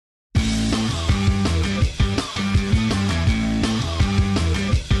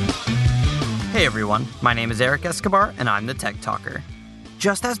Hey everyone, my name is Eric Escobar and I'm the Tech Talker.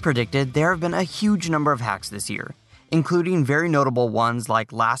 Just as predicted, there have been a huge number of hacks this year, including very notable ones like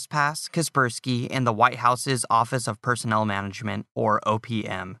LastPass, Kaspersky, and the White House's Office of Personnel Management, or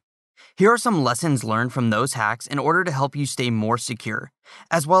OPM. Here are some lessons learned from those hacks in order to help you stay more secure,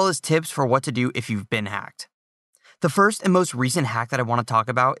 as well as tips for what to do if you've been hacked. The first and most recent hack that I want to talk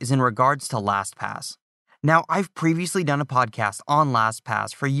about is in regards to LastPass. Now, I've previously done a podcast on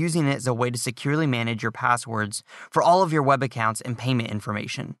LastPass for using it as a way to securely manage your passwords for all of your web accounts and payment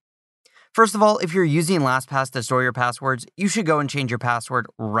information. First of all, if you're using LastPass to store your passwords, you should go and change your password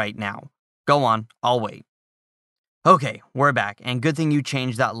right now. Go on, I'll wait. Okay, we're back, and good thing you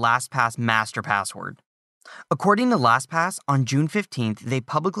changed that LastPass master password. According to LastPass, on June 15th, they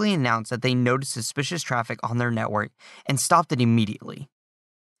publicly announced that they noticed suspicious traffic on their network and stopped it immediately.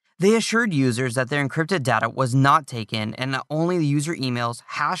 They assured users that their encrypted data was not taken and that only the user emails,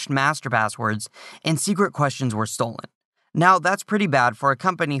 hashed master passwords, and secret questions were stolen. Now, that's pretty bad for a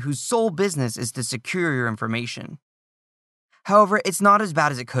company whose sole business is to secure your information. However, it's not as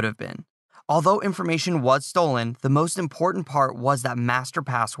bad as it could have been. Although information was stolen, the most important part was that master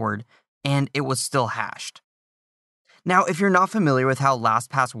password, and it was still hashed. Now, if you're not familiar with how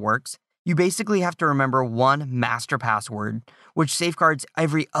LastPass works, you basically have to remember one master password, which safeguards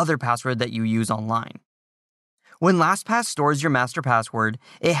every other password that you use online. When LastPass stores your master password,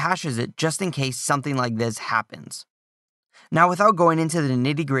 it hashes it just in case something like this happens. Now, without going into the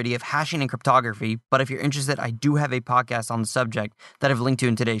nitty-gritty of hashing and cryptography, but if you're interested, I do have a podcast on the subject that I've linked to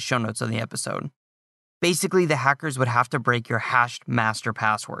in today's show notes of the episode. Basically, the hackers would have to break your hashed master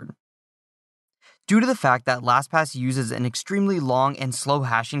password. Due to the fact that LastPass uses an extremely long and slow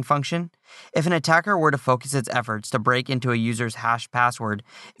hashing function, if an attacker were to focus its efforts to break into a user's hashed password,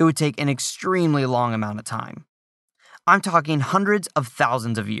 it would take an extremely long amount of time. I'm talking hundreds of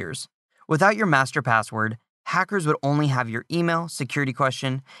thousands of years. Without your master password, hackers would only have your email, security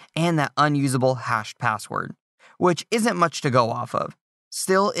question, and that unusable hashed password, which isn't much to go off of.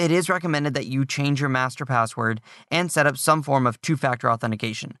 Still, it is recommended that you change your master password and set up some form of two-factor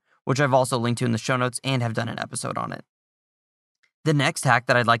authentication, which I've also linked to in the show notes and have done an episode on it. The next hack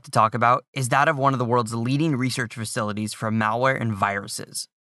that I'd like to talk about is that of one of the world's leading research facilities for malware and viruses.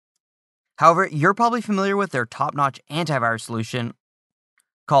 However, you're probably familiar with their top-notch antivirus solution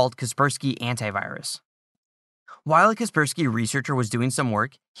called Kaspersky Antivirus. While a Kaspersky researcher was doing some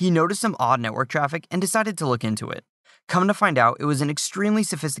work, he noticed some odd network traffic and decided to look into it. Come to find out, it was an extremely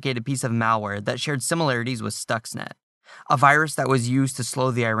sophisticated piece of malware that shared similarities with Stuxnet, a virus that was used to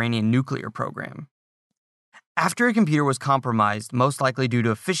slow the Iranian nuclear program. After a computer was compromised, most likely due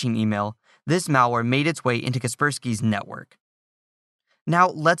to a phishing email, this malware made its way into Kaspersky's network. Now,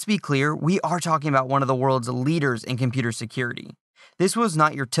 let's be clear, we are talking about one of the world's leaders in computer security. This was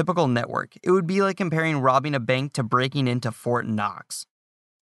not your typical network. It would be like comparing robbing a bank to breaking into Fort Knox.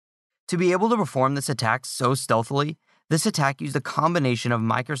 To be able to perform this attack so stealthily, this attack used a combination of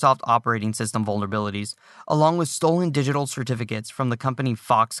Microsoft operating system vulnerabilities along with stolen digital certificates from the company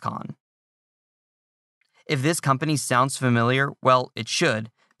Foxconn. If this company sounds familiar, well, it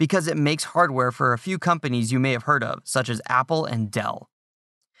should, because it makes hardware for a few companies you may have heard of, such as Apple and Dell.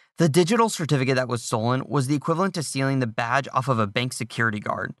 The digital certificate that was stolen was the equivalent to stealing the badge off of a bank security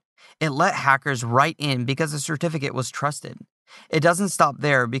guard. It let hackers right in because the certificate was trusted. It doesn't stop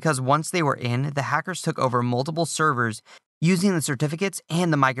there because once they were in, the hackers took over multiple servers using the certificates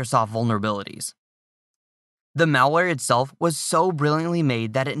and the Microsoft vulnerabilities. The malware itself was so brilliantly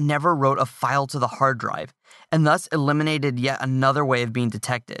made that it never wrote a file to the hard drive, and thus eliminated yet another way of being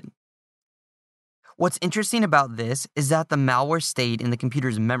detected. What's interesting about this is that the malware stayed in the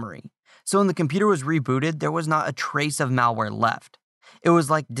computer's memory, so when the computer was rebooted, there was not a trace of malware left. It was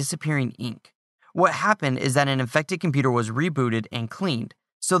like disappearing ink. What happened is that an infected computer was rebooted and cleaned,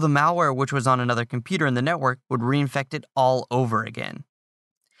 so the malware which was on another computer in the network would reinfect it all over again.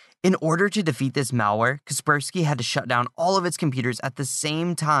 In order to defeat this malware, Kaspersky had to shut down all of its computers at the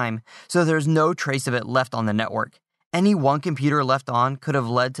same time so there was no trace of it left on the network. Any one computer left on could have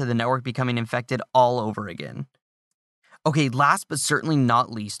led to the network becoming infected all over again. Okay, last but certainly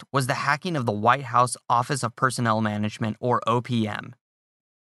not least was the hacking of the White House Office of Personnel Management, or OPM.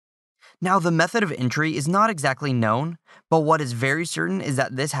 Now, the method of entry is not exactly known, but what is very certain is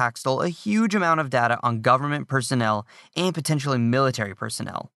that this hack stole a huge amount of data on government personnel and potentially military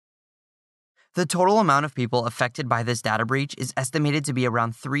personnel. The total amount of people affected by this data breach is estimated to be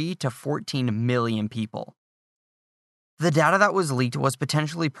around 3 to 14 million people. The data that was leaked was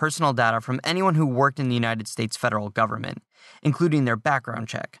potentially personal data from anyone who worked in the United States federal government, including their background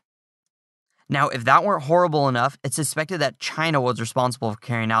check. Now, if that weren't horrible enough, it's suspected that China was responsible for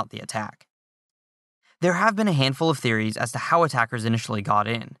carrying out the attack. There have been a handful of theories as to how attackers initially got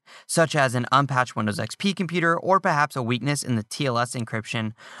in, such as an unpatched Windows XP computer or perhaps a weakness in the TLS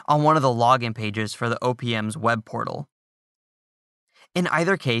encryption on one of the login pages for the OPM's web portal. In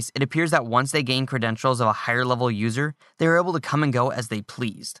either case, it appears that once they gained credentials of a higher level user, they were able to come and go as they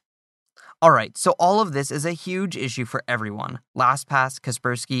pleased. Alright, so all of this is a huge issue for everyone. LastPass,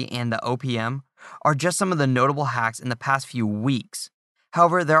 Kaspersky, and the OPM are just some of the notable hacks in the past few weeks.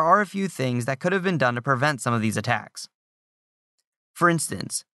 However, there are a few things that could have been done to prevent some of these attacks. For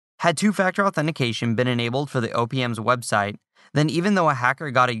instance, had two-factor authentication been enabled for the OPM's website, then even though a hacker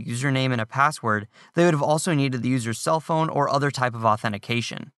got a username and a password, they would have also needed the user's cell phone or other type of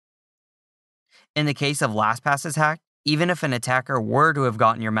authentication. In the case of LastPass's hack, even if an attacker were to have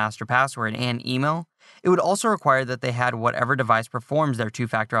gotten your master password and email, it would also require that they had whatever device performs their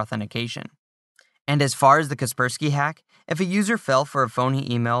two-factor authentication. And as far as the Kaspersky hack, if a user fell for a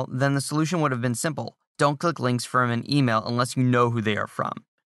phony email, then the solution would have been simple. Don't click links from an email unless you know who they are from.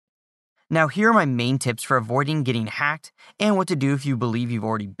 Now here are my main tips for avoiding getting hacked and what to do if you believe you've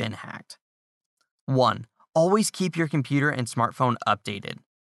already been hacked. 1. Always keep your computer and smartphone updated.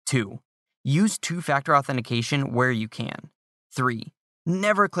 2. Use two-factor authentication where you can. 3.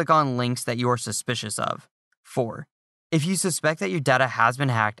 Never click on links that you are suspicious of. 4. If you suspect that your data has been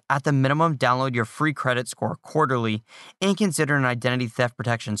hacked, at the minimum download your free credit score quarterly and consider an identity theft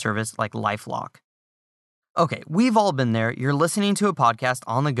protection service like LifeLock. Okay, we've all been there. You're listening to a podcast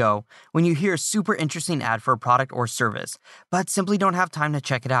on the go when you hear a super interesting ad for a product or service, but simply don't have time to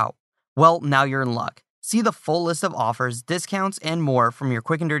check it out. Well, now you're in luck. See the full list of offers, discounts, and more from your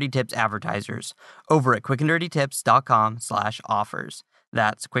Quick and Dirty Tips advertisers over at quickanddirtytips.com/offers.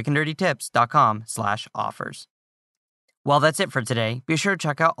 That's quickanddirtytips.com/offers. Well, that's it for today. Be sure to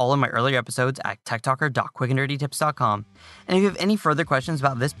check out all of my earlier episodes at techtalker.quickanddirtytips.com. And if you have any further questions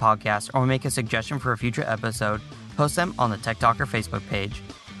about this podcast or make a suggestion for a future episode, post them on the Tech Talker Facebook page.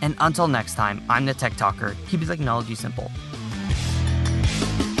 And until next time, I'm the Tech Talker, keeping technology simple.